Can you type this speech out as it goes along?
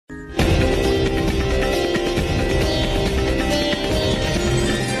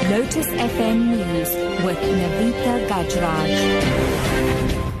Lotus FM News with Navita Gajraj.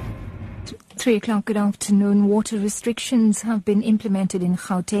 3 o'clock, good afternoon. Water restrictions have been implemented in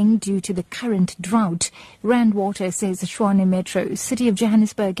Gauteng due to the current drought. Rand Water says the Tshwane Metro, City of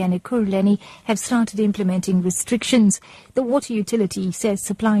Johannesburg and Ekurhuleni have started implementing restrictions. The water utility says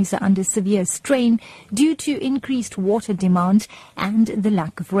supplies are under severe strain due to increased water demand and the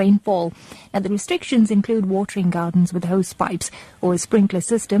lack of rainfall. Now, the restrictions include watering gardens with hose pipes or a sprinkler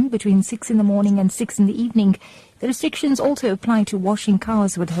system between 6 in the morning and 6 in the evening. The restrictions also apply to washing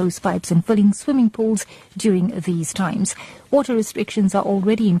cars with hose pipes and filling swimming pools during these times. Water restrictions are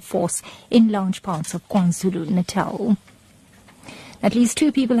already in force in large parts of KwaZulu-Natal. At least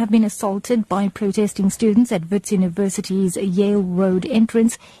 2 people have been assaulted by protesting students at Wits University's Yale Road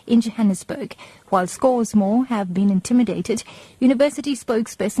entrance in Johannesburg, while scores more have been intimidated. University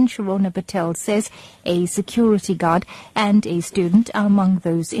spokesperson Sharona Patel says a security guard and a student are among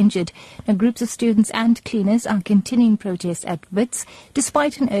those injured. Now, groups of students and cleaners are continuing protests at Wits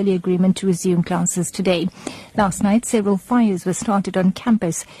despite an early agreement to resume classes today. Last night, several fires were started on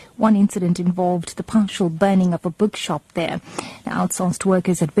campus. One incident involved the partial burning of a bookshop there. Now, outsourced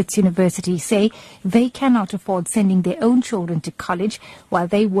workers at Wits University say they cannot afford sending their own children to college while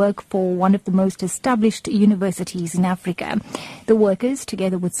they work for one of the most established universities in Africa. The workers,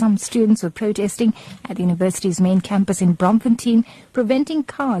 together with some students, were protesting at the university's main campus in Braamfontein, preventing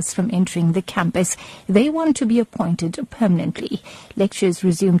cars from entering the campus. They want to be appointed permanently. Lectures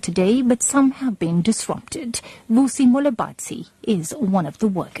resumed today, but some have been disrupted. Vusi Molabatsi is one of the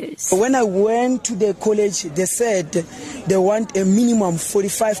workers. When I went to the college, they said they want a minimum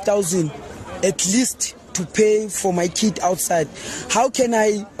 45,000 at least to pay for my kid outside. How can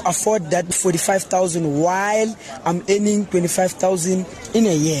I afford that 45,000 while I'm earning 25,000 in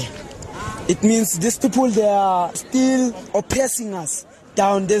a year? It means these people, they are still oppressing us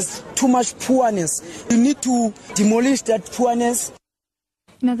down. There's too much poorness. We need to demolish that poorness.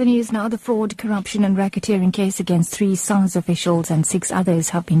 In other news now, the fraud, corruption and racketeering case against 3 SARS officials and 6 others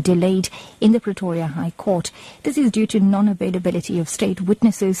have been delayed in the Pretoria High Court. This is due to non-availability of state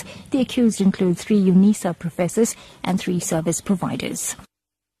witnesses. The accused include 3 UNISA professors and 3 service providers.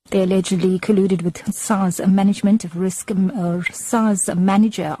 They allegedly colluded with SARS management of risk, SARS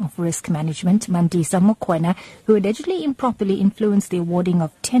manager of risk management, Mandisa Mokoena, who allegedly improperly influenced the awarding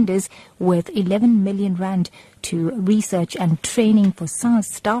of tenders worth 11 million rand to research and training for SARS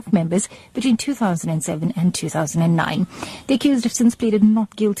staff members between 2007 and 2009. The accused have since pleaded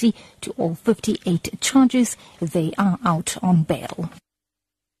not guilty to all 58 charges. They are out on bail.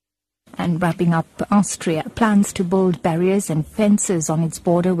 And wrapping up, Austria plans to build barriers and fences on its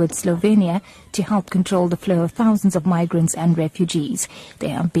border with Slovenia to help control the flow of thousands of migrants and refugees.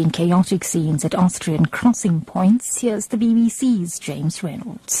 There have been chaotic scenes at Austrian crossing points. Here's the BBC's James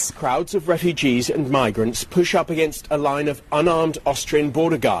Reynolds. Crowds of refugees and migrants push up against a line of unarmed Austrian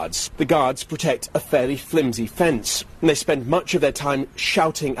border guards. The guards protect a fairly flimsy fence, and they spend much of their time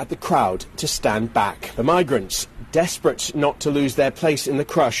shouting at the crowd to stand back. The migrants, desperate not to lose their place in the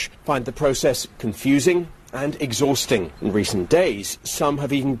crush, find the process confusing and exhausting. In recent days, some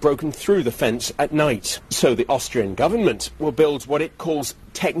have even broken through the fence at night. So the Austrian government will build what it calls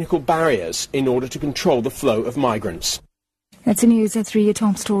technical barriers in order to control the flow of migrants. That's the news at 3, a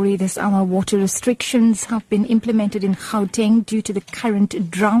top story this hour. Water restrictions have been implemented in Gauteng due to the current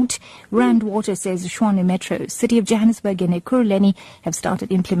drought. Rand Water says the Tshwane Metro, City of Johannesburg and Ekurhuleni have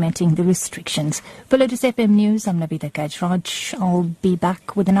started implementing the restrictions. For Lotus FM News, I'm Navita Gajraj. I'll be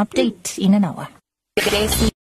back with an update in an hour.